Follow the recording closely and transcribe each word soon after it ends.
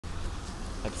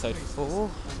Episode 4.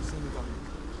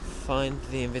 Find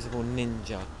the invisible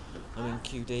ninja. I'm in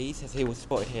QD, says he was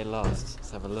spotted here last.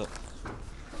 Let's have a look.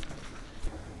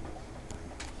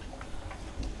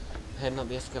 Heading up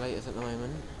the escalators at the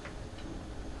moment.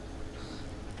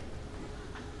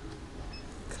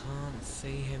 Can't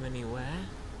see him anywhere.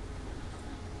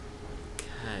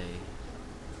 Okay.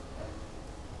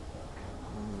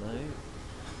 No.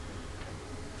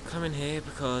 Come in here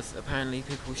because apparently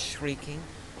people were shrieking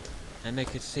and they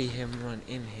could see him run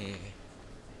in here.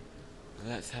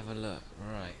 Let's have a look.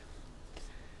 Right.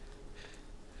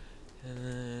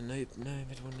 Nope, no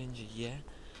invisible ninja. Yeah.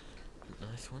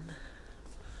 Nice one.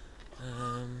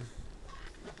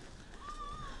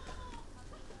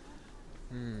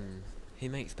 He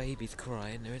makes babies cry,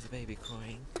 and there is a baby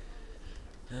crying.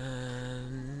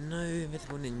 No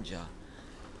invisible ninja.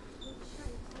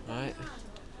 Right.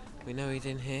 We know he's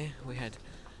in here. We had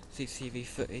CCTV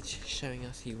footage showing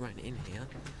us he ran in here.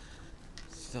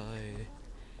 So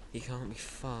he can't be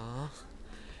far.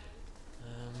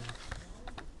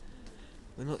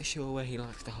 We're not sure where he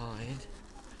likes to hide.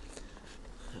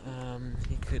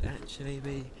 He could actually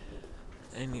be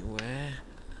anywhere.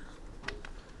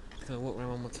 I'm gonna walk around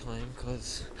one more time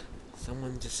because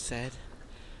someone just said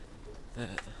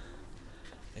that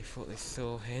they thought they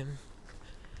saw him.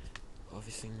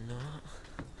 Obviously not.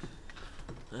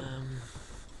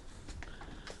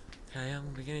 Okay,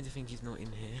 I'm beginning to think he's not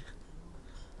in here.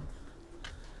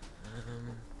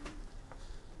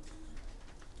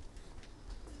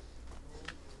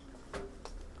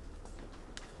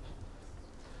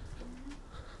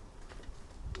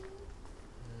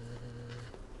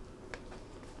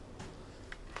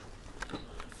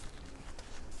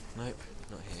 Nope,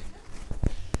 not here.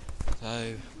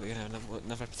 So we're gonna have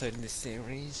another episode in this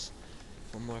series.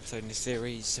 One more episode in this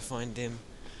series to find him.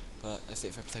 But that's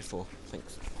it for episode 4.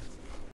 Thanks.